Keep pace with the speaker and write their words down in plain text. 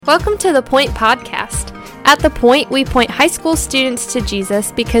Welcome to The Point Podcast. At The Point, we point high school students to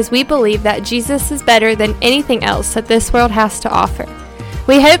Jesus because we believe that Jesus is better than anything else that this world has to offer.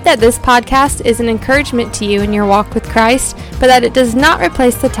 We hope that this podcast is an encouragement to you in your walk with Christ, but that it does not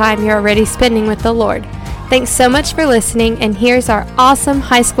replace the time you're already spending with the Lord. Thanks so much for listening, and here's our awesome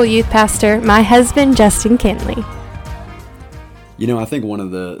high school youth pastor, my husband, Justin Kinley. You know, I think one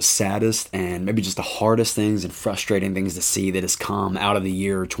of the saddest and maybe just the hardest things and frustrating things to see that has come out of the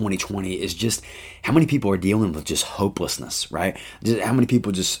year 2020 is just how many people are dealing with just hopelessness, right? Just how many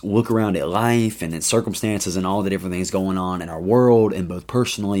people just look around at life and at circumstances and all the different things going on in our world and both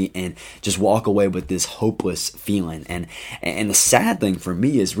personally and just walk away with this hopeless feeling. And the sad thing for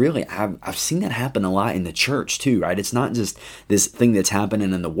me is really I've seen that happen a lot in the church too, right? It's not just this thing that's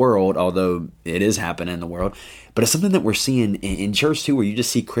happening in the world, although it is happening in the world, but it's something that we're seeing in church too, where you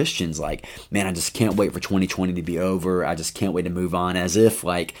just see Christians like, man, I just can't wait for 2020 to be over. I just can't wait to move on, as if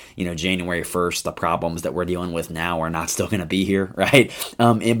like, you know, January 1st, the problems that we're dealing with now are not still going to be here, right?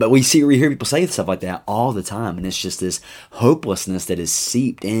 But we hear people say stuff like that all the time, and it's just this hopelessness that is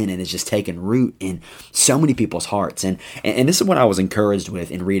seeped in and is just taken root in so many people's hearts. And this is what I was encouraged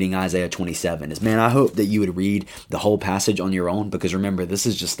with in reading Isaiah 27 is, man, I hope that you would read the whole passage on your own, because remember, this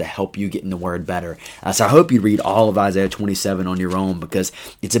is just to help you get in the Word better. So I hope you read all of Isaiah 27 on your own, because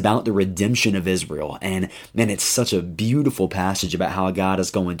it's about the redemption of Israel. And man, it's such a beautiful passage about how God is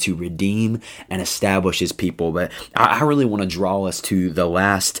going to redeem and establish his people. But I really want to draw us to the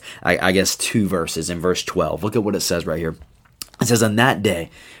last, I guess, two verses in verse 12. Look at what it says right here. It says, "On that day,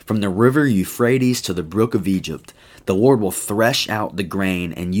 from the river Euphrates to the brook of Egypt, the Lord will thresh out the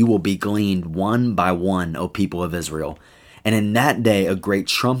grain, and you will be gleaned one by one, O people of Israel. And in that day a great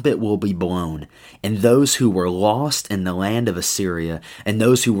trumpet will be blown, and those who were lost in the land of Assyria and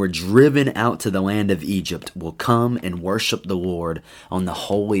those who were driven out to the land of Egypt will come and worship the Lord on the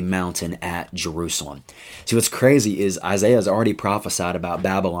holy mountain at Jerusalem." See, what's crazy is Isaiah has already prophesied about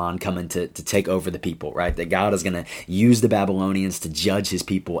Babylon coming to take over the people, right? That God is going to use the Babylonians to judge his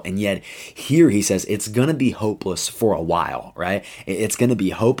people. And yet here he says it's going to be hopeless for a while, right? It's going to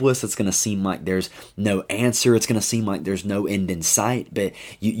be hopeless. It's going to seem like there's no answer. It's going to seem like there's no end in sight, but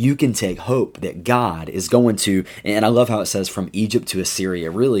you can take hope that God is going to, and I love how it says from Egypt to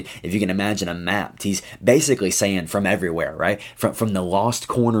Assyria. Really, if you can imagine a map, he's basically saying from everywhere, right? From the lost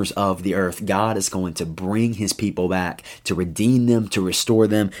corners of the earth, God is going to bring his people back to redeem them, to restore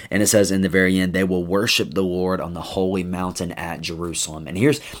them. And it says in the very end, they will worship the Lord on the holy mountain at Jerusalem. And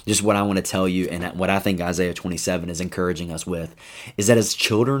here's just what I want to tell you, and what I think Isaiah 27 is encouraging us with, is that as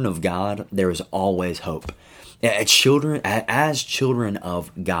children of God, there is always hope. As children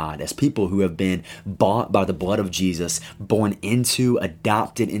of God, as people who have been bought by the blood of Jesus, born into,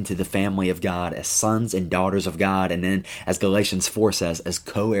 adopted into the family of God, as sons and daughters of God, and then, as Galatians 4 says, as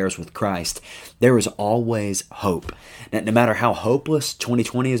co-heirs with Christ, there is always hope. Now, no matter how hopeless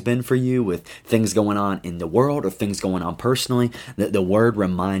 2020 has been for you, with things going on in the world or things going on personally, the Word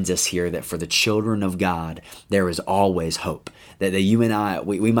reminds us here that for the children of God, there is always hope. That you and I,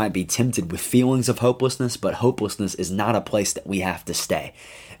 we might be tempted with feelings of hopelessness, but hopelessness is not a place that we have to stay.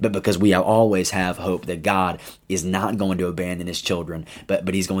 But because we always have hope that God is not going to abandon his children, but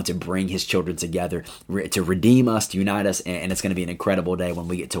he's going to bring his children together to redeem us, to unite us, and it's going to be an incredible day when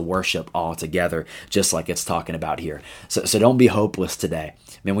we get to worship all together, just like it's talking about here. So don't be hopeless today.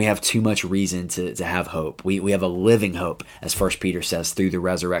 I mean, we have too much reason to have hope. We have a living hope, as 1 Peter says, through the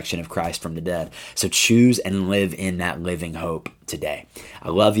resurrection of Christ from the dead. So choose and live in that living hope today. I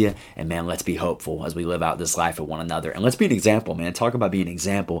love you, and man, let's be hopeful as we live out this life with one another. And let's be an example, man. Talk about being an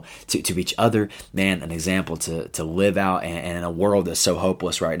example to each other, man, an example to live out. And in a world that's so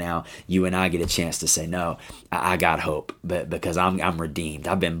hopeless right now, you and I get a chance to say, no, I got hope, but because I'm redeemed.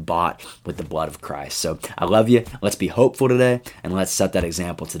 I've been bought with the blood of Christ. So I love you. Let's be hopeful today, and let's set that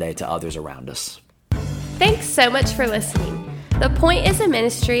example today to others around us. Thanks so much for listening. The Point is a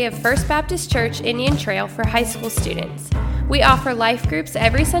ministry of First Baptist Church Indian Trail for high school students. We offer life groups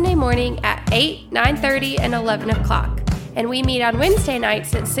every Sunday morning at 8, 9:30, and 11 o'clock, and we meet on Wednesday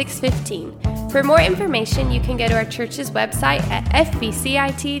nights at 6:15. For more information, you can go to our church's website at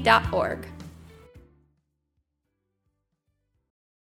fbcit.org.